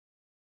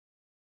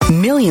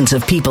Millions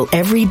of people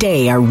every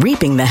day are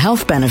reaping the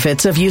health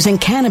benefits of using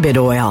cannabis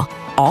oil,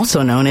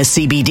 also known as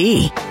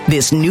CBD.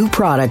 This new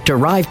product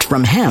derived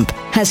from hemp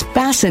has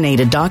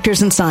fascinated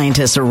doctors and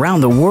scientists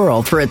around the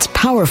world for its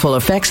powerful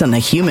effects on the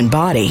human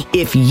body.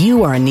 If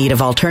you are in need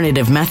of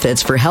alternative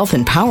methods for health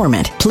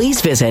empowerment, please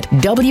visit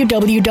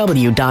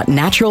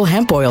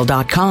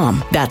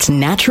www.naturalhempoil.com. That's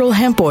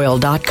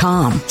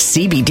naturalhempoil.com.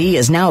 CBD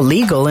is now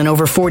legal in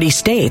over 40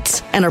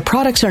 states, and our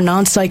products are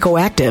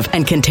non-psychoactive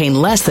and contain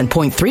less than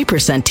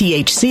 0.3%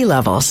 THC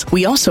levels.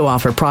 We also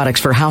offer products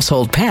for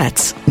household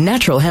pets.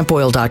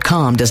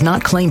 Naturalhempoil.com does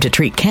not claim to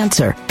treat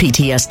cancer,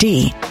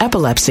 PTSD,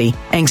 epilepsy,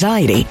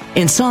 anxiety,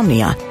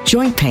 insomnia,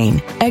 joint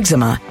pain,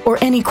 eczema, or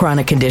any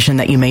chronic condition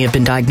that you may have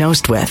been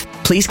diagnosed with.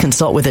 Please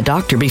consult with a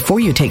doctor before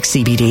you take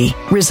CBD.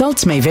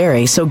 Results may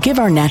vary, so give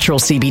our natural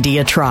CBD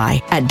a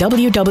try at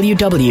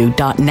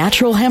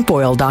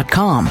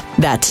www.naturalhempoil.com.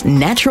 That's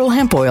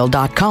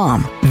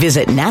naturalhempoil.com.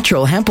 Visit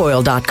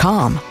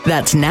naturalhempoil.com.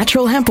 That's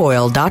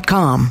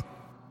naturalhempoil.com.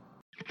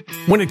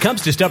 When it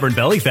comes to stubborn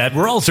belly fat,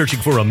 we're all searching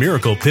for a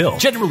miracle pill.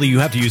 Generally, you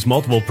have to use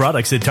multiple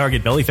products that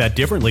target belly fat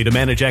differently to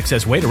manage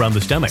excess weight around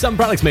the stomach. Some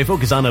products may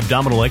focus on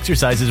abdominal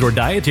exercises or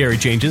dietary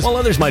changes, while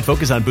others might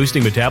focus on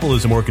boosting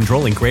metabolism or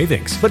controlling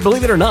cravings. But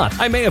believe it or not,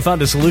 I may have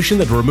found a solution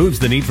that removes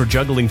the need for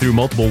juggling through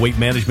multiple weight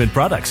management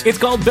products. It's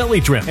called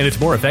Belly Trim, and it's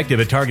more effective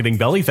at targeting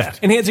belly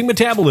fat, enhancing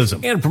metabolism,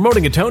 and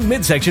promoting a toned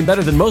midsection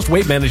better than most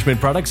weight management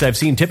products I've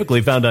seen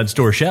typically found on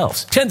store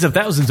shelves. Tens of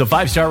thousands of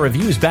 5-star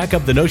reviews back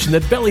up the notion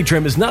that Belly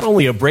Trim is not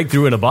only a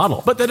breakthrough in a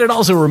bottle, but that it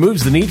also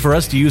removes the need for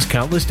us to use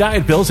countless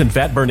diet pills and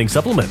fat-burning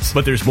supplements.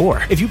 But there's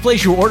more. If you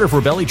place your order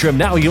for Belly Trim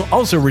now, you'll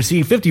also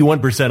receive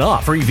 51%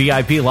 off, free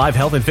VIP live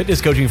health and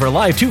fitness coaching for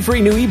life, 2 free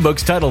new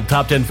ebooks titled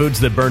Top 10 Foods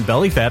That Burn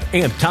Belly Fat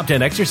and Top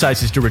 10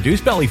 Exercises to Reduce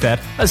Belly Fat,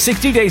 a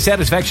 60-day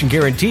satisfaction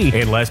guarantee,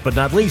 and last but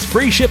not least,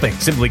 free shipping.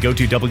 Simply go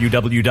to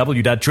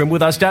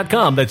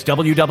www.trimwithus.com. That's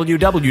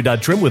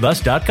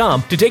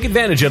www.trimwithus.com to take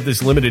advantage of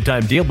this limited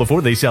time deal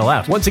before they sell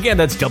out. Once again,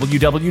 that's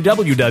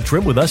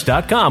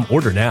www.trimwithus.com.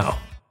 Order now.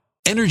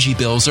 Energy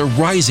bills are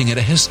rising at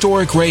a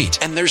historic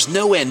rate, and there's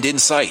no end in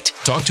sight.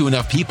 Talk to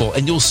enough people,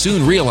 and you'll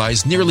soon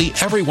realize nearly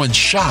everyone's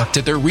shocked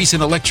at their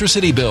recent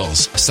electricity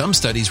bills. Some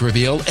studies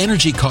reveal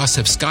energy costs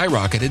have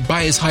skyrocketed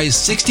by as high as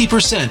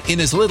 60%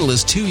 in as little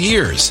as 2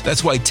 years.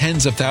 That's why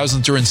tens of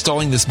thousands are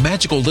installing this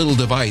magical little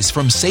device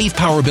from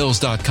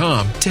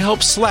SavePowerBills.com to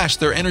help slash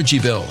their energy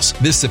bills.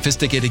 This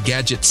sophisticated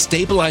gadget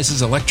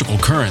stabilizes electrical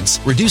currents,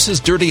 reduces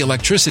dirty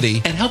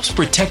electricity, and helps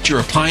protect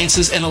your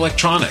appliances and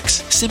electronics.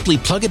 Simply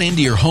plug it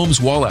into your home's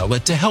wall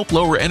outlet to help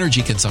lower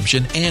energy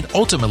consumption and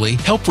ultimately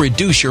help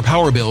reduce your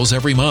power bills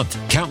every month.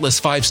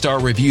 Countless 5-star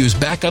reviews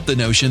back up the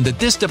notion that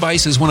this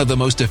device is one of the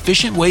most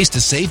efficient ways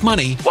to save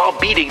money while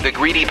beating the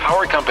greedy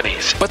power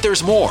companies. But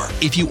there's more.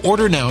 If you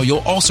order now, you'll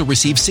also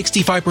receive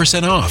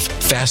 65% off,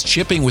 fast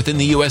shipping within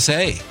the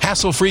USA,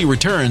 hassle-free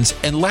returns,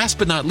 and last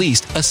but not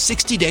least, a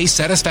 60-day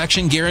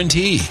satisfaction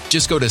guarantee.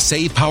 Just go to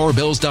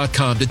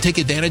SavePowerBills.com to take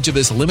advantage of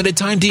this limited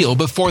time deal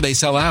before they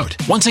sell out.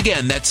 Once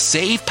again, that's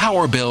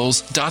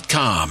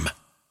SavePowerBills.com.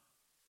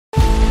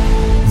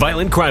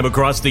 Violent crime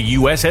across the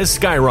U.S. has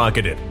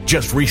skyrocketed.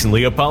 Just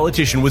recently, a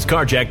politician was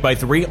carjacked by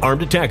 3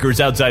 armed attackers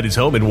outside his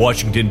home in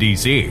Washington,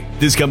 D.C.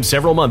 This comes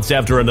several months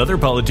after another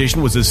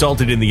politician was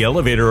assaulted in the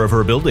elevator of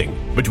her building.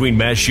 Between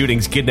mass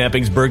shootings,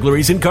 kidnappings,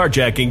 burglaries, and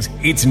carjackings,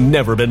 it's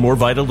never been more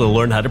vital to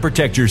learn how to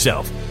protect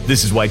yourself.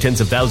 This is why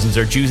tens of thousands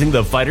are choosing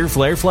the Fighter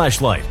Flare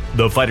flashlight.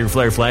 The Fighter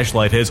Flare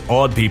flashlight has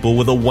awed people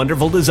with a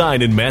wonderful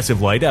design and massive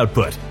light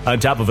output. On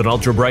top of an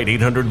ultra-bright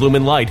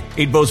 800-lumen light,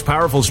 it boasts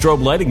powerful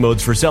strobe lighting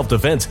modes for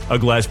self-defense, a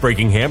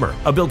glass-breaking hammer,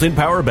 a built-in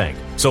power bank,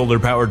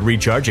 solar-powered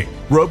recharging,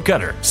 rope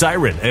cutter,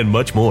 siren, and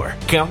much more.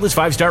 Countless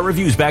 5-star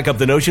reviews back up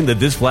the notion that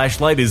this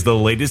flashlight is the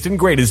latest and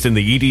greatest in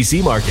the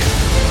EDC market.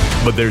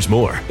 But there's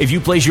more. If you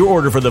place your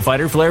order for the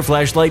Fighter Flare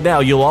flashlight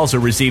now, you'll also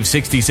receive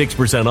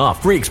 66%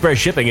 off, free express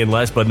shipping, and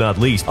last but not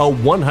least, a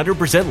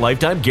 100%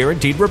 lifetime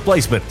guaranteed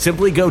replacement.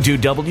 Simply go to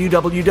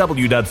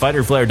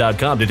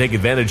www.fighterflare.com to take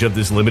advantage of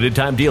this limited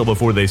time deal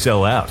before they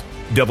sell out.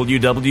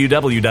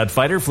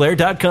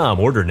 www.fighterflare.com.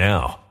 Order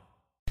now.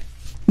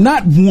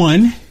 Not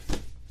 1,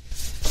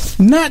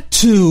 not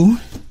 2,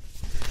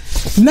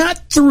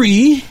 not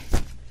 3,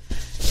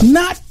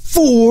 not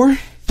 4,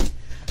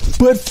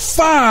 but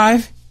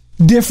 5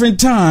 different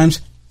times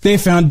they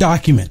found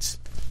documents.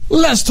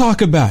 Let's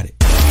talk about it.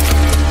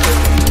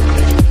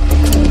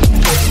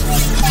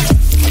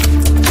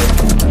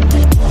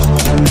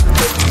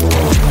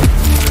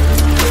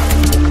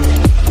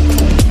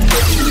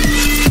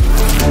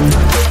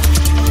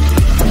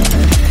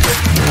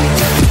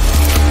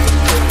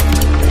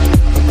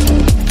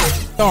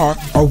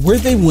 Or where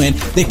they went,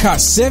 they caught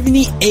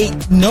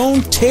 78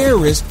 known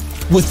terrorists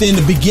within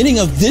the beginning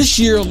of this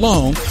year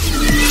alone.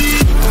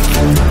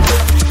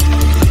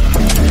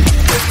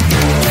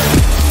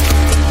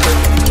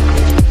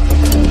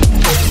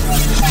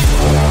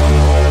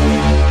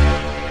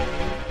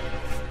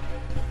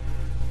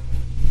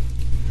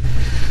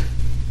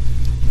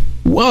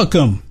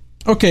 Welcome.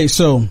 Okay,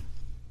 so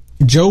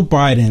Joe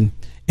Biden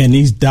and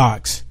these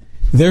docs,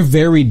 They're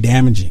very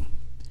damaging.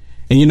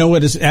 And you know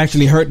what? It's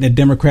actually hurting the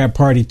Democrat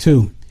Party,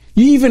 too.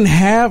 You even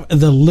have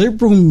the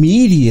liberal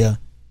media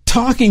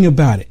talking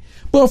about it.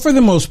 Well, for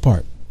the most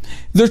part,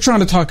 they're trying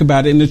to talk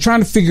about it, and they're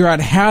trying to figure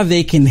out how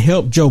they can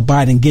help Joe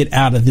Biden get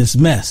out of this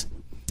mess.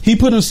 He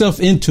put himself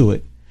into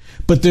it,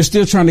 but they're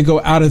still trying to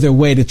go out of their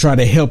way to try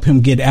to help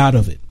him get out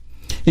of it.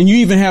 And you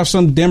even have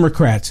some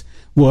Democrats,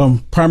 well,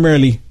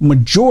 primarily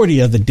majority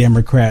of the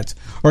Democrats,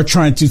 are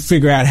trying to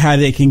figure out how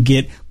they can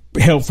get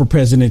help for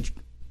President.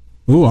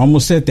 Ooh, I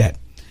almost said that.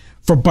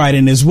 For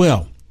Biden as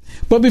well.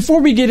 But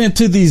before we get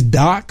into these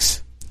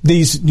docs,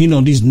 these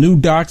new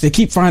docs, they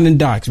keep finding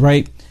docs,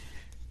 right?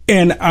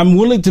 And I'm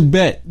willing to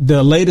bet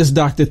the latest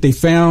doc that they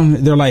found,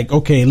 they're like,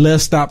 okay,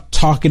 let's stop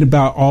talking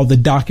about all the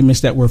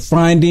documents that we're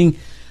finding.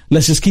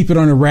 Let's just keep it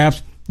on the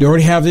wraps. They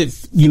already have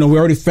it. We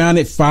already found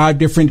it 5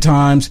 different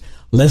times.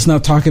 Let's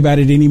not talk about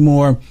it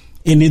anymore.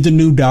 And in the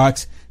new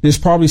docs, there's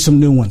probably some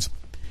new ones.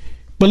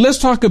 But let's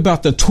talk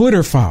about the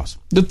Twitter files,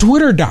 the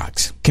Twitter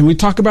docs. Can we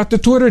talk about the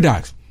Twitter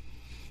docs?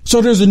 So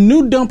there's a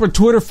new dump of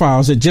Twitter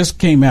files that just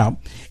came out.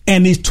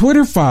 And these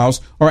Twitter files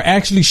are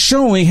actually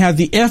showing how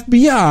the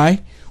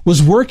FBI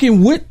was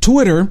working with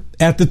Twitter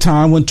at the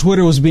time when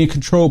Twitter was being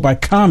controlled by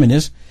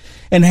communists,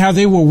 and how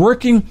they were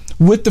working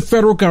with the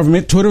federal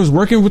government. Twitter was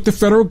working with the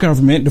federal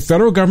government. The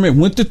federal government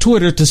went to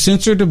Twitter to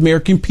censor the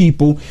American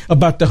people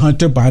about the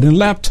Hunter Biden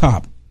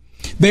laptop.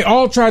 They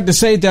all tried to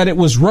say that it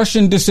was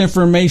Russian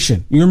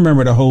disinformation. You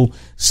remember the whole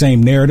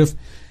same narrative.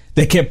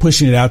 They kept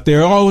pushing it out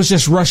there. Oh, it was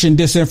just Russian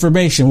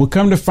disinformation. We'll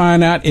come to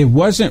find out it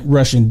wasn't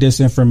Russian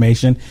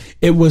disinformation.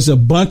 It was a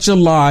bunch of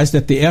lies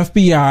that the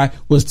FBI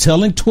was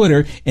telling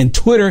Twitter, and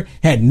Twitter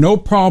had no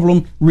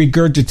problem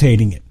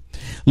regurgitating it.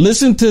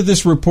 Listen to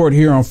this report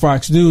here on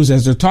Fox News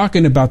as they're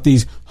talking about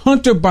these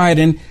Hunter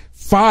Biden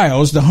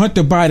files, the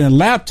Hunter Biden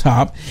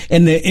laptop,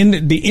 and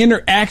the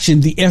interaction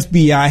the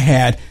FBI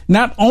had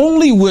not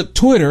only with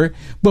Twitter,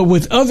 but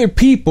with other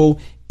people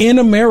in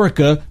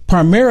America,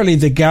 primarily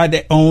the guy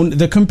that owned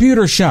the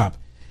computer shop.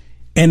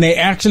 And they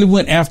actually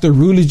went after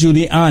Rudy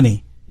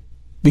Giuliani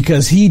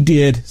because he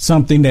did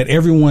something that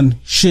everyone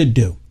should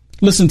do.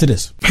 Listen to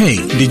this. Hey,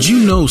 did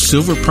you know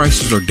silver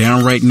prices are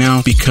down right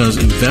now because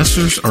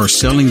investors are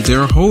selling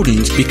their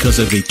holdings because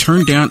of a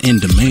turn down in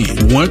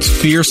demand? Once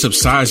fear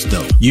subsides,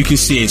 though, you can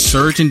see a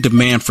surge in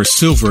demand for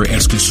silver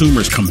as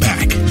consumers come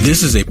back.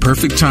 This is a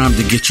perfect time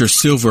to get your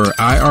silver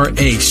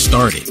IRA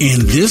started.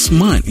 And this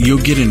month, you'll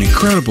get an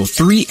incredible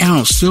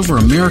 3-ounce silver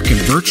American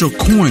virtual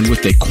coin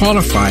with a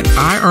qualified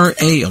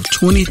IRA of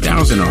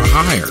 $20,000 or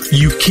higher.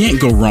 You can't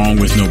go wrong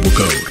with Noble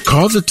Gold.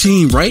 Call the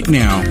team right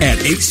now at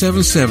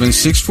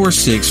 877-646-5347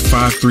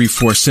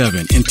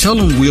 and tell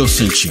them we'll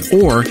send you,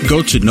 or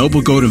go to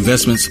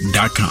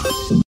noblegoldinvestments.com.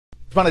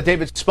 Correspondent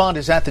David Spond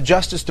is at the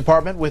Justice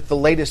Department with the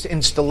latest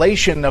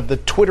installation of the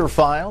Twitter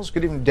files.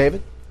 Good evening,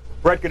 David.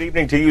 Brett, good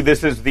evening to you.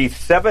 This is the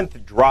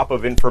 7th drop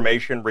of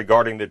information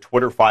regarding the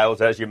Twitter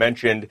files. As you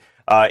mentioned,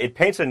 it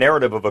paints a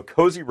narrative of a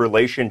cozy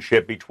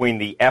relationship between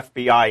the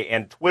FBI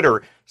and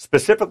Twitter.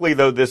 Specifically,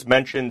 though, this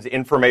mentions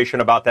information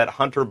about that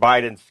Hunter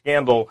Biden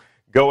scandal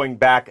going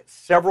back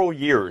several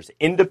years.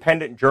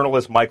 Independent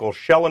journalist Michael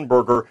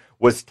Shellenberger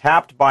was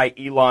tapped by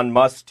Elon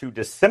Musk to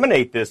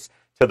disseminate this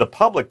to the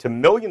public, to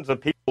millions of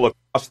people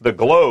across the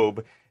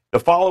globe. The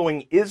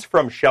following is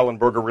from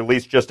Shellenberger,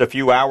 released just a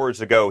few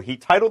hours ago. He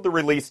titled the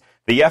release,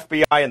 "The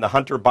FBI and the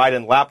Hunter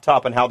Biden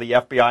Laptop and How the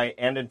FBI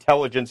and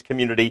Intelligence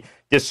Community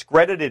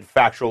Discredited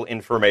Factual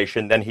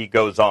Information." Then he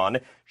goes on.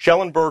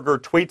 Shellenberger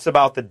tweets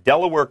about the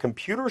Delaware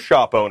computer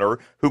shop owner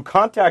who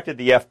contacted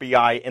the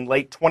FBI in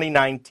late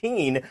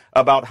 2019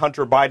 about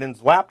Hunter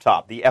Biden's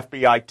laptop. The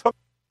FBI took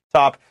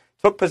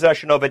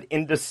possession of it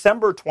in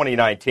December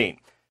 2019.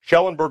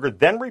 Shellenberger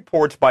then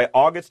reports by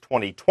August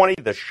 2020,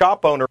 the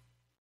shop owner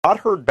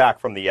not heard back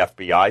from the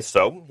FBI,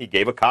 so he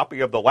gave a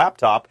copy of the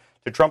laptop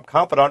to Trump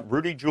confidant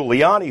Rudy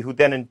Giuliani, who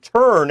then in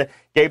turn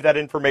gave that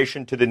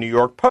information to the New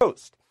York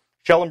Post.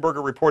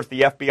 Shellenberger reports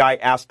the FBI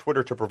asked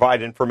Twitter to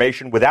provide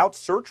information without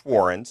search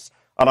warrants.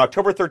 On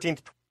October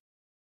 13th,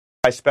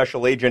 a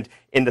special agent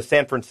in the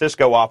San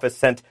Francisco office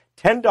sent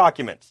 10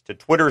 documents to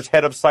Twitter's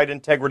head of site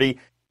integrity,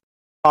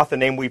 a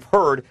name we've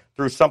heard,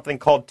 through something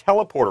called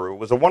Teleporter. It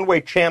was a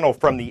one-way channel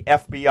from the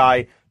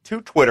FBI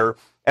to Twitter.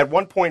 At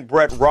one point,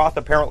 Brett, Roth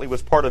apparently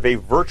was part of a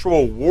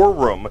virtual war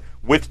room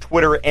with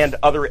Twitter and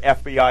other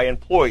FBI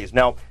employees.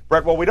 Now,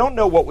 Brett, while we don't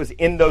know what was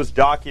in those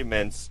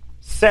documents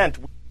sent,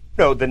 we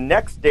know the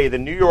next day the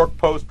New York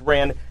Post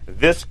ran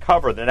this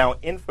cover, the now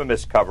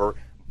infamous cover,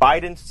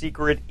 Biden's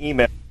secret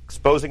email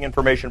exposing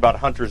information about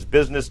Hunter's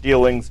business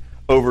dealings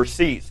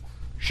overseas.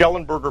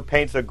 Shellenberger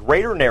paints a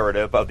greater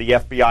narrative of the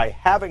FBI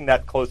having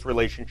that close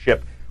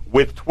relationship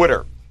with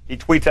Twitter. He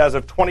tweets, as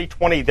of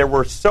 2020, there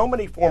were so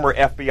many former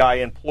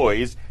FBI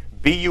employees,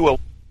 bureau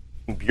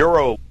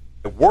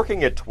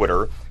working at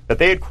Twitter, that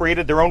they had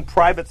created their own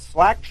private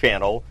Slack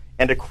channel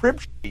and a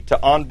crib sheet to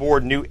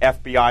onboard new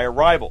FBI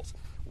arrivals.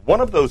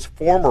 One of those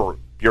former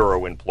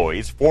bureau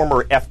employees,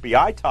 former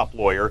FBI top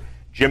lawyer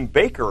Jim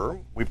Baker,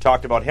 we've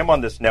talked about him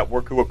on this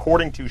network, who,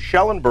 according to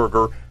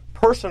Shellenberger,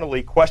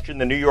 personally questioned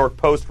the New York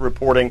Post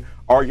reporting,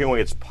 arguing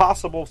it's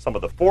possible some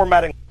of the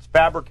formatting was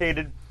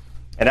fabricated.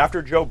 And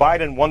after Joe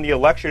Biden won the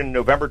election in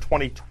November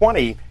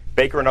 2020,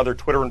 Baker and other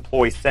Twitter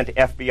employees sent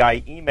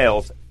FBI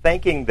emails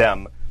thanking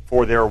them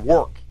for their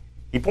work.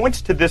 He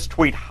points to this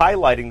tweet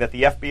highlighting that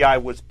the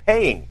FBI was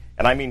paying,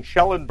 and I mean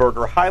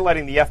Schellenberger,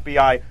 highlighting the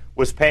FBI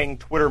was paying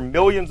Twitter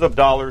millions of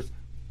dollars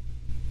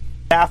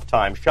staff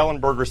time.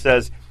 Schellenberger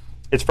says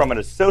it's from an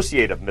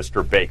associate of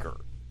Mr. Baker.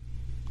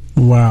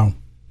 Wow.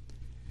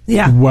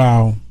 Yeah.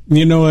 Wow.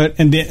 You know what?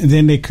 And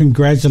then they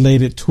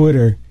congratulated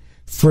Twitter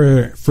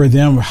for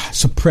them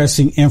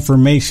suppressing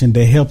information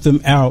to help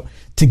them out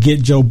to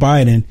get Joe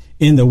Biden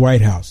in the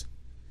White House.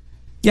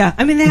 Yeah.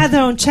 I mean, they had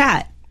their own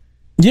chat.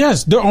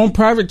 Yes, their own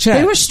private chat.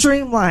 They were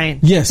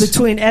streamlined. Yes.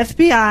 Between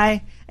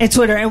FBI and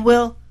Twitter. And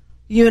Will,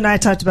 you and I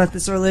talked about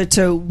this earlier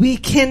too. We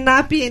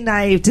cannot be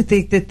naive to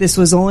think that this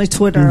was only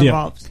Twitter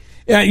involved.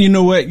 Yeah, you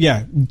know what?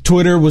 Yeah,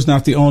 Twitter was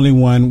not the only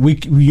one.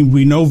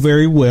 We know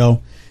very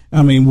well.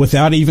 I mean,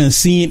 without even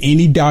seeing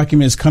any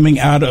documents coming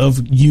out of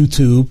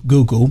YouTube,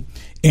 Google,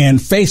 and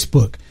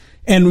Facebook.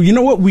 And you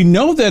know what? We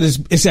know that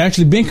it's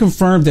actually been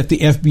confirmed that the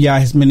FBI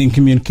has been in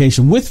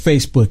communication with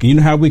Facebook. And you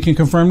know how we can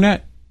confirm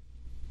that?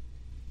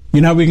 You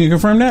know how we can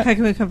confirm that? How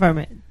can we confirm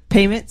it?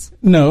 Payments?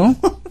 No.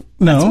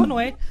 No. That's one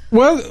way.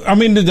 Well, I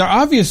mean, the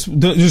obvious,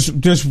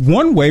 there's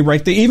one way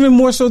right there, even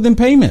more so than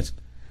payments.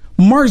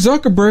 Mark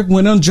Zuckerberg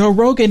went on Joe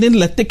Rogan and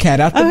let the cat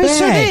out the bag. He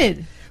sure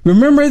did.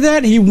 Remember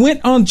that? He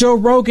went on Joe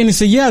Rogan and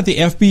said, yeah, the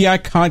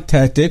FBI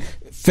contacted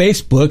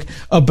Facebook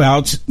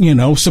about,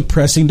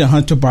 suppressing the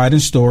Hunter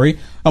Biden story,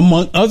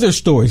 among other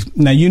stories.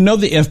 Now,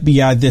 the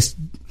FBI, this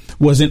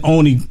wasn't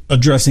only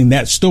addressing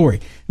that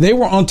story. They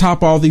were on top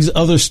of all these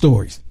other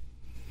stories.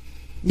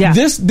 Yeah.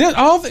 Isn't it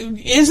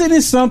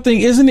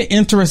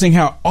interesting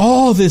how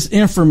all this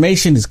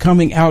information is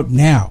coming out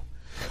now?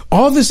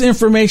 All this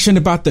information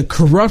about the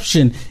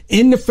corruption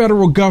in the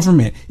federal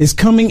government is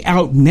coming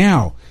out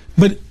now.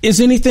 But is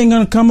anything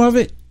going to come of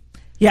it?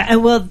 Yeah,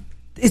 and well,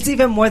 it's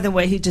even more than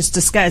what he just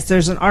discussed.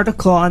 There's an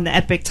article on the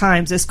Epic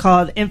Times. It's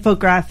called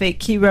Infographic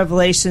Key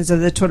Revelations of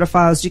the Twitter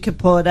Files. You can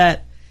pull it up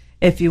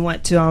if you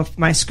want to on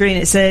my screen.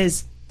 It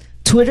says,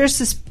 Twitter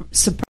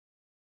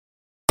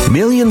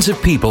Millions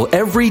of people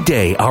every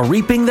day are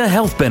reaping the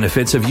health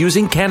benefits of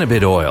using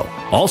cannabis oil,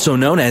 also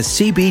known as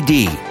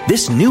CBD.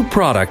 This new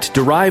product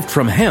derived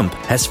from hemp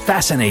has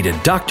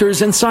fascinated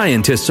doctors and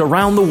scientists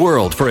around the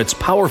world for its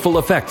powerful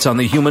effects on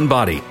the human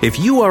body. If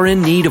you are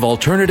in need of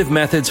alternative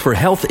methods for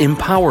health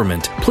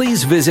empowerment,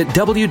 please visit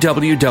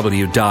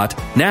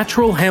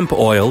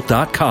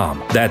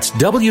www.naturalhempoil.com. That's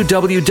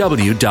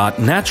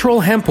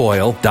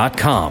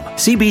www.naturalhempoil.com.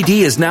 CBD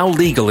is now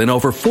legal in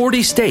over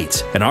 40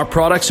 states, and our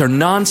products are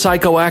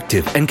non-psychoactive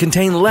and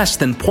contain less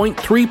than 0.3%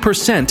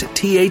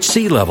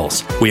 THC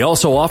levels. We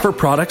also offer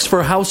products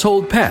for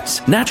household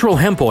pets.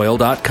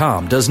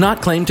 NaturalHempOil.com does not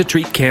claim to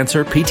treat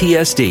cancer,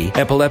 PTSD,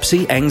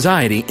 epilepsy,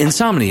 anxiety,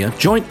 insomnia,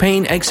 joint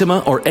pain, eczema,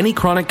 or any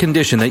chronic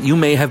condition that you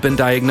may have been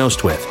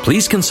diagnosed with.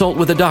 Please consult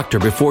with a doctor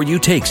before you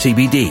take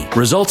CBD.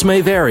 Results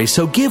may vary,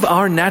 so give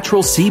our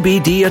natural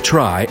CBD a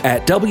try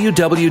at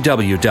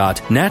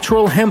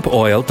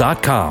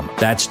www.naturalhempoil.com.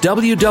 That's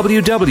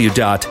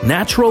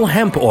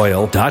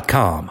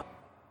www.naturalhempoil.com.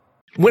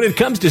 When it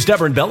comes to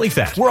stubborn belly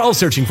fat, we're all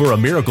searching for a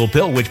miracle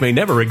pill which may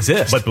never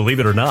exist. But believe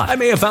it or not, I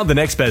may have found the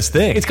next best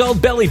thing. It's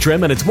called Belly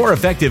Trim, and it's more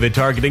effective at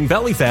targeting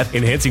belly fat,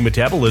 enhancing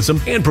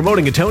metabolism, and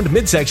promoting a toned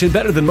midsection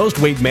better than most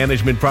weight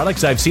management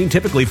products I've seen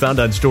typically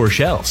found on store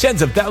shelves.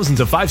 Tens of thousands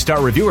of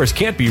 5-star reviewers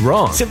can't be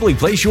wrong. Simply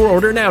place your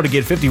order now to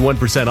get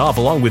 51% off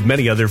along with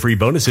many other free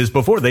bonuses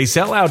before they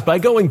sell out by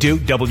going to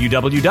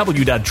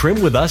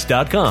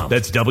www.trimwithus.com.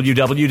 That's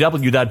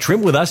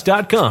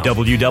www.trimwithus.com.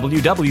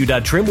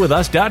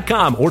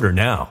 www.trimwithus.com. Order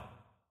now.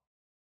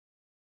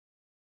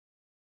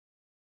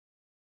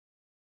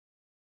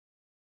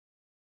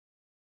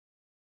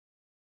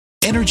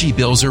 Energy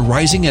bills are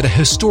rising at a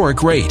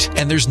historic rate,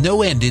 and there's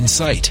no end in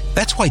sight.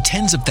 That's why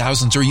tens of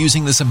thousands are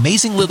using this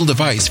amazing little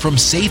device from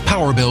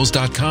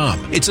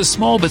SavePowerBills.com. It's a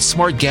small but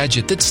smart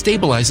gadget that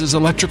stabilizes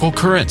electrical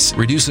currents,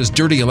 reduces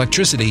dirty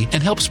electricity,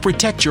 and helps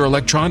protect your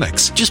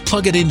electronics. Just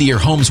plug it into your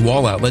home's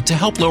wall outlet to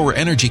help lower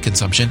energy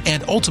consumption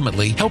and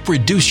ultimately help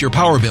reduce your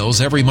power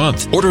bills every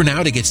month. Order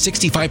now to get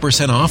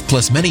 65% off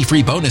plus many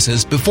free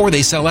bonuses before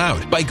they sell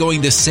out by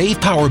going to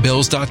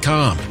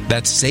SavePowerBills.com.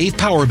 That's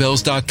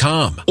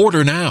SavePowerBills.com.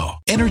 Order now.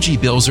 Energy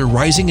bills are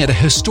rising at a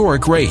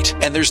historic rate,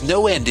 and there's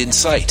no end in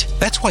sight.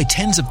 That's why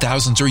tens of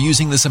thousands are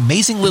using this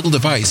amazing little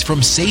device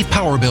from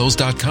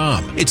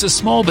SavePowerBills.com. It's a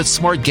small but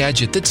smart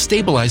gadget that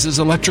stabilizes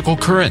electrical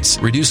currents,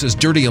 reduces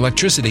dirty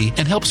electricity,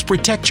 and helps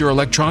protect your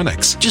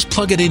electronics. Just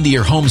plug it into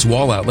your home's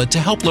wall outlet to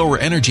help lower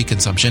energy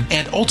consumption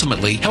and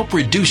ultimately help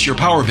reduce your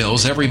power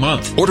bills every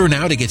month. Order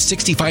now to get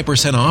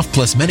 65% off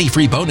plus many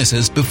free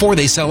bonuses before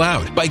they sell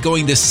out by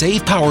going to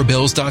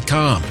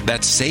SavePowerBills.com.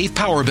 That's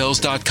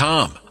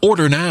SavePowerBills.com.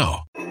 Order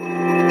now.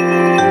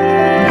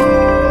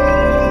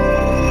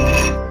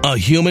 A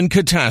human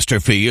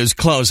catastrophe is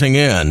closing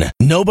in.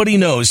 Nobody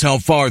knows how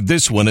far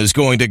this one is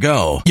going to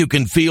go. You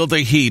can feel the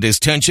heat as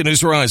tension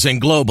is rising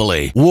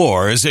globally.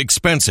 War is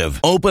expensive.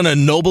 Open a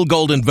Noble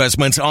Gold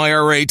Investments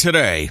IRA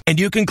today, and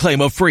you can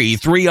claim a free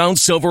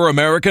 3-ounce silver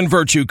American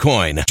Virtue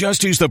coin.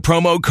 Just use the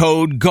promo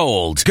code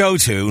GOLD. Go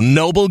to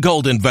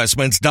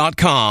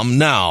noblegoldinvestments.com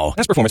now.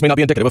 Past performance may not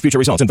be indicative of future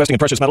results. Investing in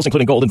precious metals,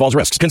 including gold, involves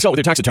risks. Consult with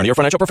your tax attorney or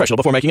financial professional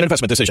before making an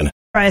investment decision.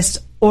 Pressed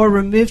or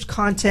removed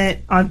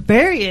content on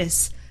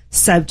various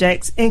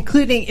subjects,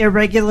 including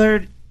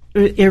irregularities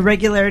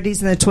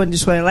in the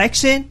 2020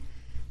 election,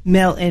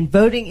 mail-in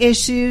voting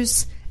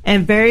issues,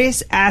 and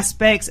various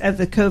aspects of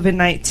the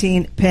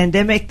COVID-19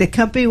 pandemic. The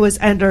company was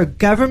under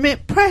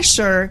government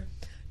pressure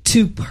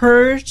to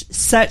purge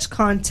such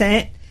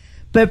content,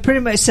 but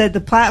pretty much said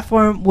the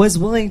platform was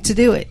willing to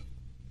do it.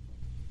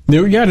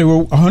 They were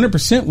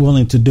 100%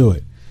 willing to do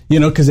it.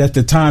 Because at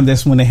the time,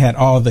 that's when they had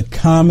all the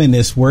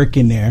communists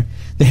working there.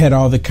 They had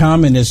all the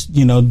communists,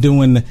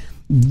 doing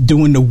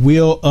the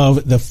will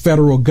of the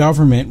federal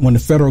government, when the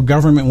federal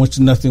government was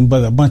nothing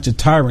but a bunch of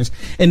tyrants.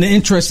 And the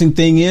interesting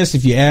thing is,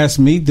 if you ask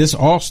me, this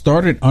all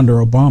started under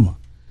Obama.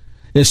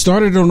 It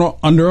started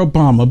under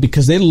Obama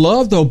because they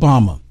loved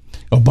Obama.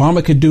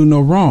 Obama could do no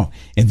wrong.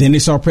 And then they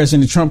saw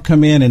President Trump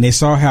come in, and they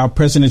saw how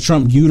President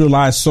Trump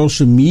utilized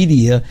social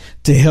media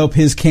to help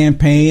his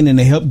campaign and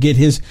to help get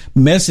his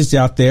message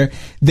out there.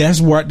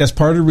 That's part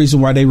of the reason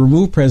why they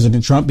removed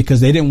President Trump,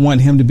 because they didn't want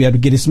him to be able to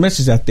get his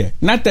message out there.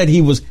 Not that he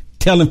was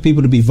telling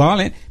people to be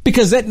violent,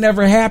 because that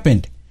never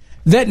happened.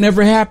 That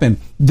never happened.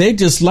 They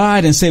just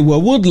lied and say,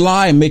 well, we'll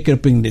lie and make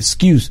up an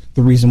excuse,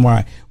 the reason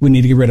why we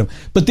need to get rid of them.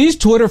 But these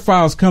Twitter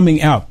files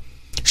coming out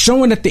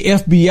showing that the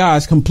FBI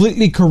is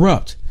completely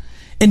corrupt.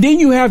 And then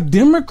you have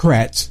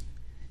Democrats.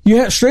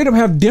 Straight up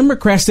have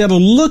Democrats that are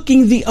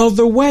looking the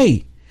other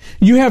way.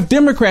 You have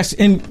Democrats,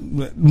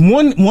 and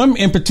one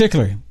in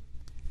particular,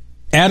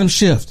 Adam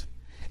Schiff.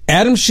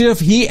 Adam Schiff,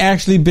 he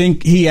actually been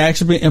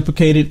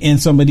implicated in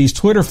some of these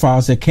Twitter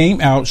files that came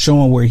out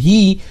showing where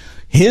his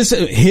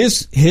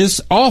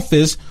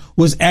office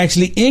was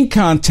actually in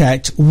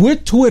contact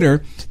with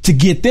Twitter to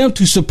get them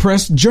to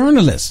suppress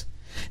journalists.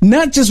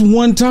 Not just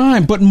one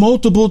time, but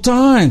multiple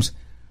times.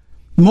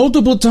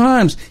 Multiple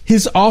times,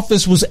 his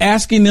office was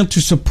asking them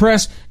to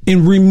suppress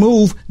and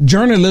remove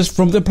journalists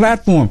from the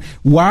platform.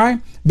 Why?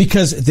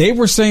 Because they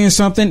were saying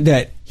something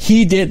that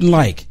he didn't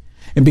like.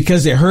 And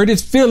because it hurt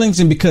his feelings,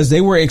 and because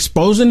they were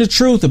exposing the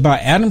truth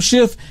about Adam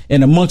Schiff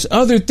and amongst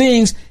other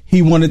things,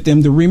 he wanted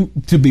them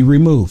to be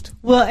removed.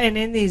 Well, and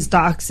in these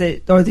docs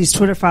or these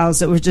Twitter files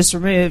that were just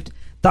removed,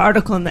 the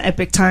article in the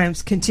Epic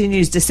Times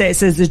continues to say, it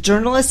says the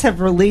journalists have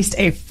released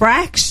a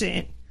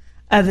fraction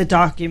of the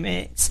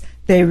documents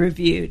they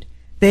reviewed.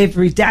 They've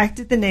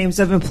redacted the names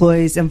of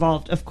employees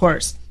involved, of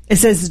course. It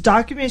says the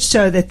documents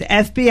show that the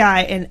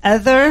FBI and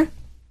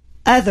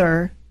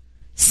other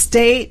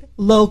state,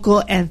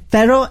 local, and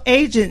federal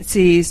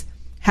agencies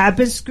have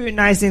been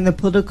scrutinizing the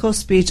political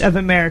speech of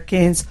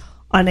Americans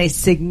on a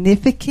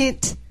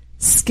significant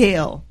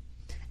scale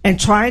and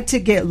trying to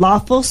get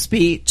lawful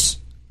speech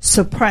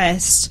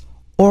suppressed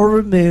or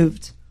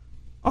removed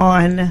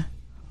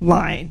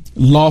online.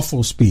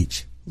 Lawful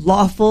speech.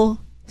 Lawful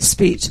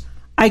speech.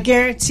 I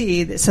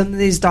guarantee that some of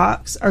these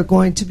docs are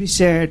going to be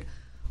shared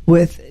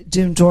with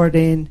Jim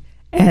Jordan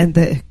and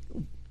the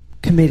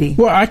committee.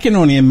 Well, I can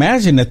only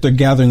imagine that they're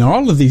gathering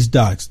all of these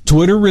docs.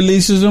 Twitter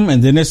releases them,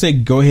 and then they say,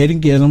 go ahead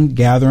and get them,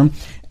 gather them.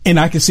 And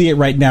I can see it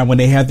right now when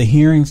they have the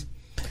hearings.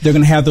 They're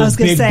going to have those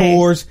big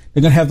boards.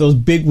 They're going to have those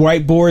big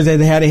whiteboards that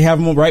they have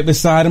them right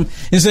beside them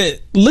and say,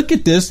 look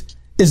at this.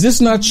 Is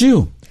this not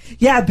you?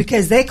 Yeah,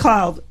 because they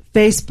called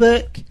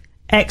Facebook,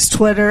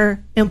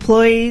 Twitter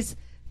employees.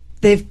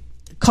 They've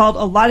called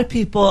a lot of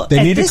people.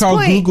 They need to call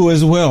Google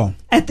as well.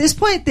 At this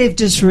point, they've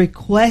just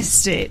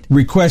requested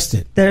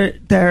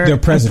their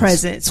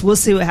presence. We'll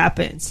see what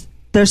happens.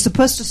 They're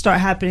supposed to start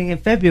happening in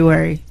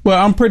February.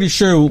 Well, I'm pretty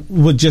sure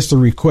with just a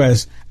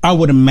request, I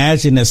would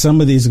imagine that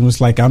some of these was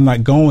like, I'm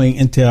not going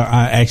until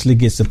I actually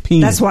get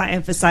subpoenaed. That's why I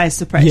emphasize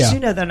suppress. Yeah. You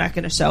know they're not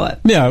going to show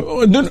up. Yeah,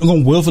 they're not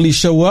going to willfully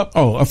show up.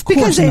 Oh, of course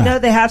not. Because they know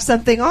they have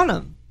something on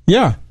them.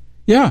 Yeah,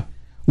 yeah.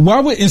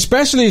 Why would,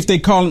 especially if they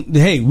call,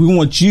 hey, we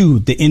want you,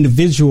 the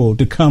individual,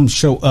 to come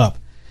show up.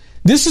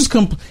 This is,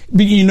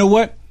 you know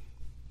what?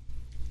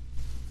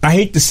 I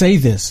hate to say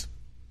this,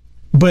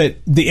 but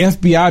the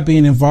FBI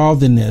being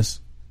involved in this,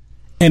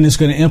 and it's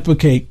going to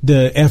implicate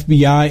the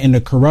FBI and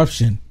the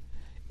corruption,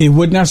 it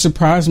would not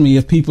surprise me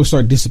if people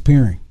start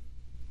disappearing.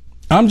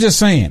 I'm just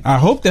saying, I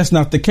hope that's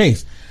not the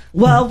case.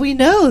 Well, we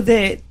know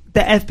that the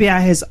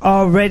FBI has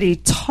already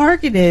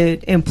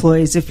targeted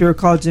employees. If you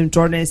recall, Jim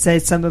Jordan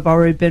said some have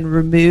already been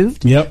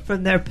removed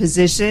from their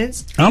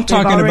positions. I'm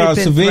talking about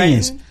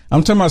civilians. Threatened.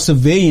 I'm talking about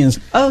civilians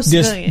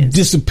just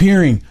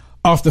disappearing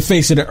off the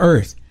face of the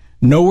earth.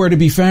 Nowhere to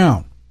be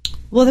found.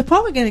 Well, they're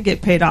probably going to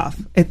get paid off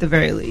at the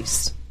very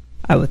least,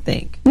 I would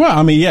think. Well,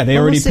 I mean, yeah, they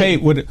already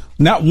paid with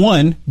not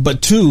one,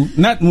 but two.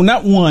 Not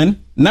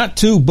one, not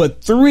two,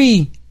 but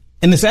three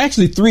And it's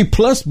actually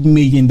 $3+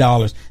 million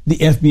the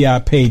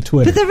FBI paid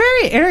Twitter. But they're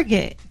very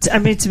arrogant. I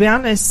mean, to be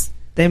honest,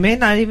 they may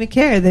not even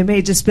care. They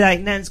may just be like,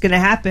 nothing's going to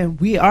happen.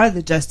 We are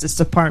the Justice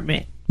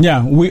Department.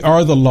 Yeah, we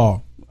are the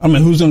law. I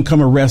mean, who's going to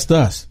come arrest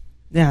us?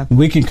 Yeah.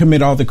 We can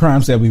commit all the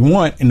crimes that we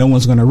want and no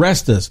one's going to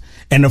arrest us.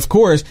 And of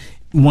course,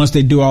 once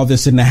they do all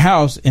this in the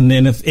House, and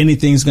then if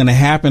anything's going to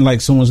happen,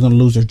 like someone's going to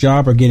lose their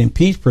job or get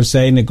impeached per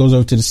se, and it goes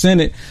over to the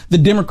Senate, the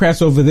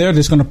Democrats over there,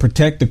 they're going to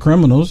protect the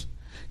criminals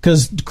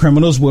because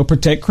criminals will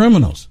protect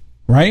criminals,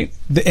 right?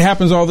 It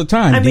happens all the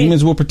time.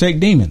 Demons will protect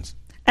demons.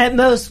 At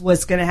most,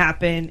 what's going to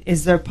happen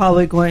is they're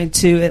probably going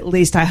to, at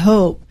least I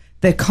hope,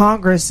 that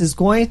Congress is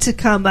going to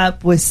come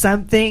up with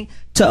something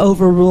to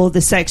overrule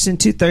the Section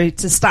 230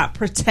 to stop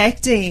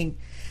protecting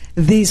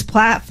these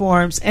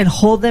platforms and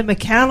hold them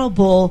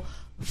accountable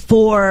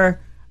for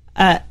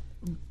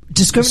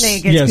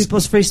discriminating against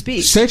people's free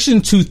speech.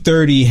 Section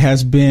 230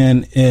 has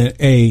been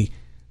a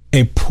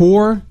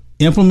poor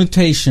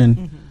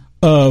implementation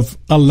of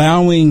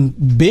allowing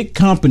big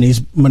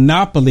companies,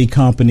 monopoly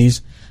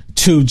companies,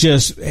 to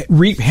just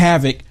reap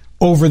havoc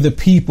over the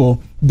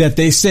people that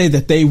they say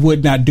that they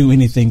would not do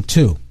anything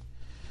to.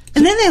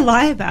 And then they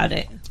lie about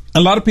it. A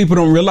lot of people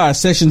don't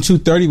realize Section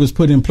 230 was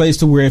put in place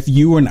to where if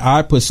you and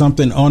I put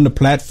something on the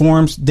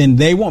platforms, then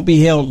they won't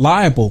be held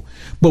liable.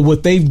 But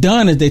what they've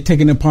done is they've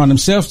taken it upon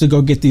themselves to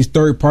go get these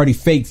third-party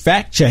fake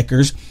fact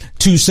checkers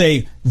to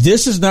say,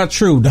 this is not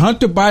true. The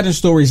Hunter Biden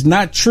story is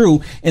not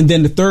true. And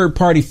then the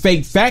third-party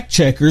fake fact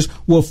checkers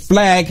will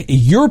flag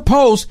your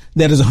post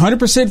that is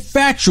 100%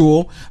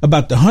 factual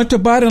about the Hunter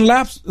Biden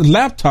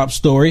laptop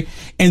story.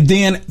 And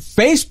then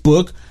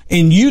Facebook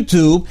and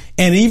YouTube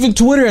and even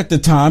Twitter at the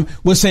time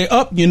would say,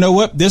 you know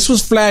what? This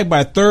was flagged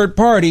by a third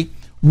party.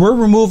 We're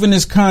removing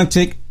this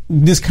content,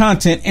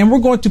 and we're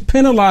going to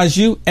penalize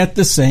you at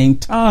the same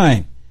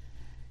time.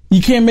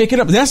 You can't make it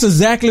up. That's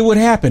exactly what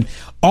happened.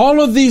 All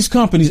of these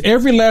companies,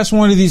 every last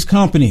one of these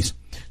companies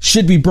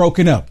should be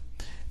broken up.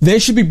 They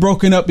should be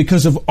broken up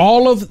because of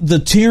all of the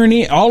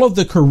tyranny, all of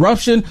the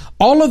corruption,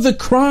 all of the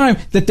crime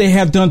that they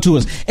have done to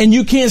us. And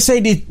you can't say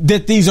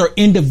that these are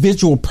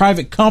individual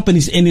private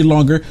companies any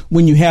longer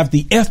when you have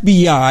the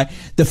FBI,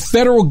 the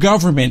federal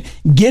government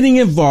getting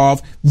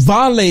involved,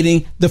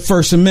 violating the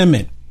First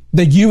Amendment,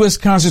 the U.S.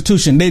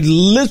 Constitution. They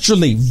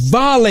literally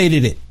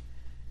violated it,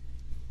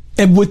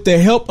 and with the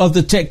help of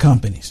the tech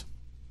companies.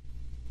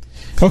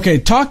 Okay,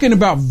 talking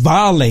about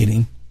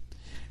violating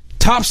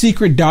top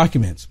secret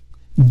documents.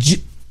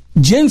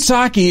 Jen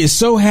Psaki is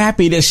so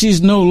happy that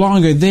she's no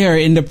longer there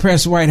in the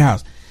press White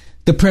House,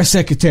 the press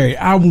secretary.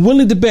 I'm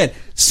willing to bet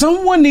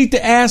someone need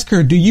to ask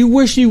her, do you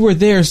wish you were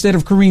there instead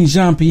of Karine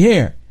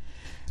Jean-Pierre?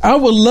 I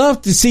would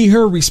love to see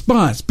her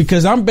response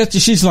because I bet you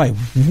she's like,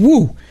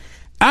 woo,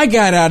 I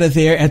got out of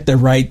there at the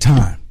right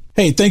time.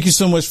 Hey, thank you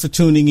so much for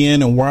tuning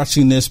in and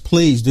watching this.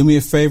 Please do me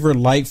a favor,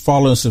 like,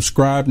 follow, and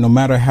subscribe no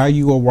matter how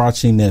you are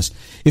watching this.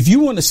 If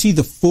you want to see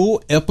the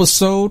full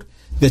episode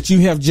that you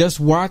have just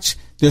watched,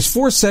 there's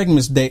 4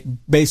 segments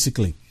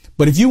basically.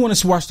 But if you want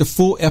to watch the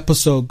full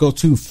episode, go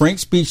to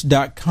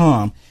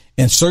frankspeech.com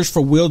and search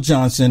for Will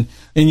Johnson,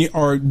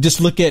 or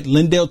just look at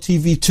Lindell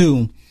TV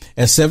 2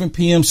 at 7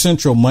 p.m.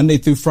 Central, Monday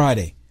through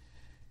Friday.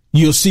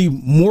 You'll see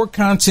more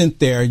content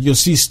there. You'll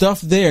see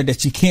stuff there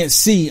that you can't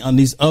see on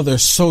these other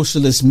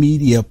socialist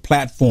media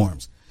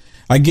platforms.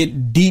 I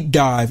get deep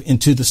dive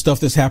into the stuff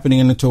that's happening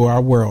into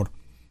our world.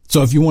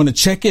 So if you want to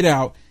check it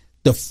out,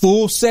 the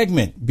full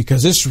segment,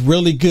 because it's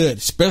really good,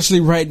 especially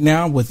right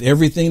now with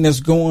everything that's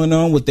going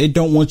on, what they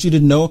don't want you to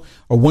know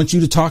or want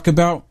you to talk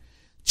about,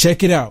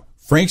 check it out.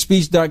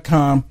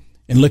 frankspeech.com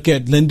and look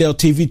at Lindell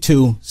TV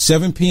 2,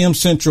 7 p.m.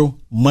 Central,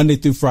 Monday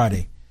through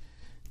Friday.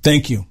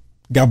 Thank you.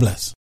 God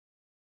bless.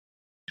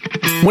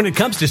 When it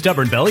comes to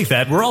stubborn belly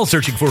fat, we're all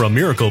searching for a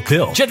miracle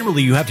pill.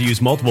 Generally, you have to use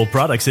multiple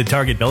products that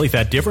target belly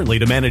fat differently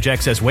to manage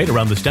excess weight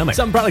around the stomach.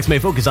 Some products may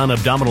focus on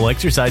abdominal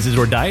exercises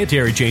or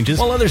dietary changes,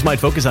 while others might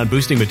focus on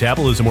boosting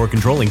metabolism or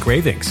controlling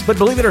cravings. But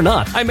believe it or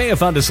not, I may have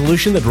found a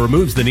solution that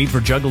removes the need for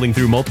juggling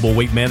through multiple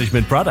weight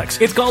management products.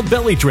 It's called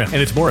Belly Trim,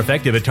 and it's more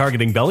effective at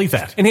targeting belly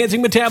fat,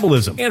 enhancing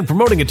metabolism, and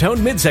promoting a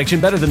toned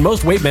midsection better than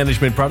most weight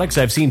management products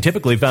I've seen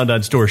typically found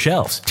on store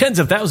shelves. Tens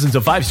of thousands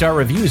of 5-star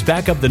reviews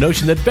back up the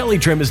notion that Belly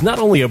Trim is not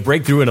only a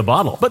breakthrough in a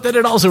bottle, but that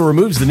it also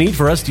removes the need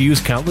for us to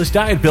use countless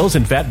diet pills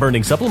and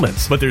fat-burning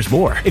supplements. But there's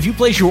more. If you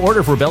place your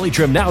order for Belly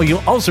Trim now,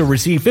 you'll also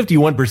receive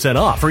 51%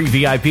 off, free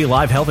VIP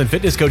live health and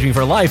fitness coaching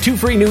for life, 2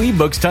 free new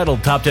ebooks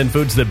titled Top 10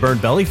 Foods That Burn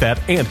Belly Fat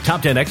and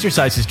Top 10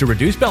 Exercises to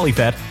Reduce Belly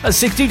Fat, a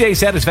 60-day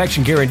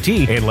satisfaction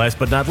guarantee, and last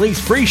but not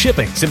least, free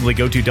shipping. Simply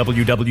go to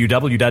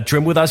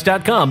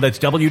www.trimwithus.com. That's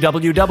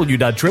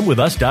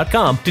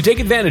www.trimwithus.com to take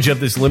advantage of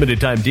this limited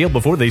time deal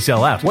before they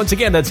sell out. Once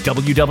again, that's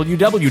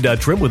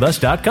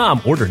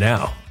www.trimwithus.com. Order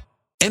now.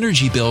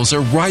 Energy bills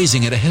are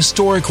rising at a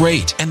historic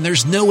rate, and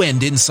there's no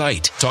end in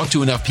sight. Talk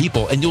to enough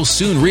people, and you'll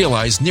soon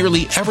realize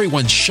nearly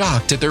everyone's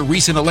shocked at their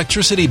recent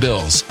electricity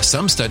bills.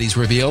 Some studies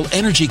reveal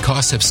energy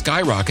costs have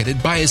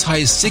skyrocketed by as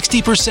high as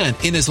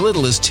 60% in as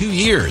little as 2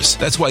 years.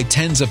 That's why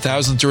tens of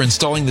thousands are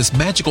installing this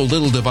magical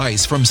little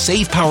device from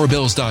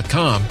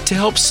SavePowerBills.com to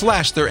help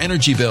slash their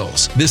energy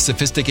bills. This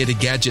sophisticated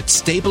gadget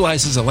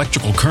stabilizes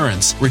electrical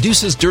currents,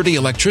 reduces dirty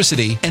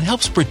electricity, and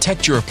helps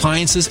protect your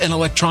appliances and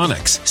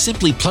electronics.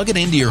 Simply plug it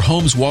into your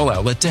home's wall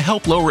outlet to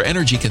help lower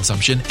energy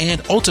consumption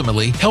and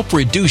ultimately help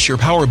reduce your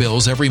power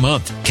bills every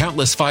month.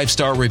 Countless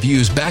 5-star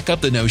reviews back up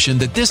the notion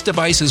that this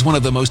device is one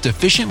of the most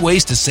efficient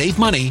ways to save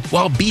money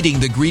while beating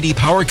the greedy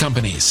power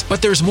companies.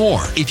 But there's more.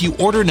 If you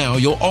order now,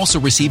 you'll also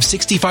receive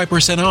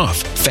 65% off,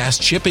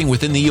 fast shipping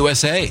within the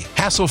USA,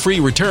 hassle-free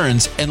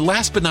returns, and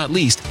last but not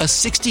least, a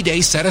 60-day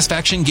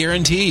satisfaction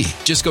guarantee.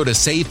 Just go to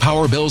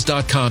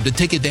SavePowerBills.com to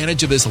take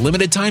advantage of this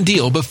limited time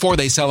deal before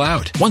they sell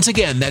out. Once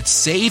again,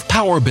 that's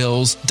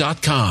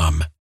SavePowerBills.com.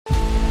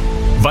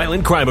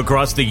 Violent crime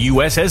across the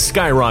U.S. has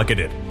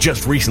skyrocketed.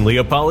 Just recently,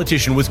 a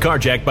politician was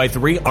carjacked by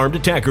 3 armed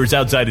attackers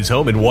outside his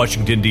home in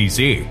Washington,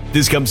 D.C.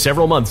 This comes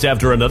several months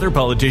after another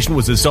politician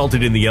was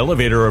assaulted in the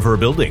elevator of her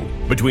building.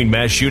 Between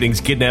mass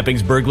shootings,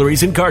 kidnappings,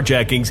 burglaries, and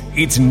carjackings,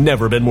 it's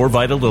never been more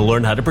vital to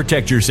learn how to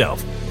protect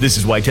yourself. This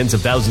is why tens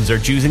of thousands are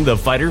choosing the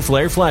Fighter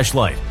Flare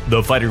flashlight.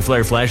 The Fighter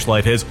Flare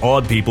flashlight has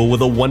awed people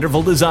with a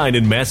wonderful design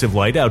and massive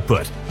light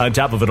output. On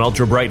top of an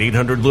ultra-bright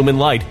 800-lumen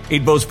light,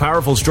 it boasts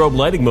powerful strobe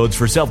lighting modes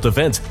for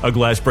self-defense, a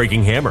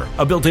glass-breaking hammer,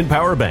 a built-in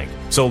power bank,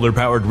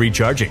 solar-powered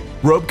recharging,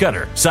 rope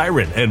cutter,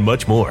 siren, and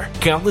much more.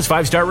 Countless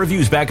 5-star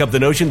reviews back up the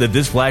notion that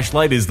this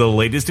flashlight is the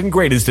latest and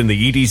greatest in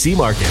the EDC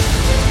market.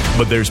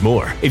 But there's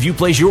more. If you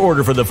place your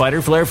order for the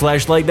Fighter Flare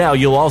flashlight now,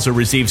 you'll also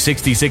receive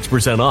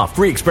 66% off,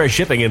 free express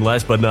shipping, and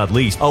last but not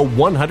least, a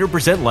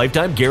 100%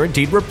 lifetime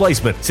guaranteed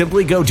replacement.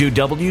 Simply go to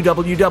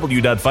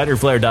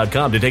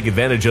www.fighterflare.com to take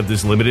advantage of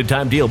this limited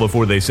time deal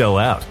before they sell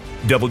out.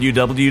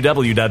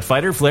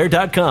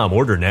 www.fighterflare.com.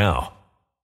 Order now.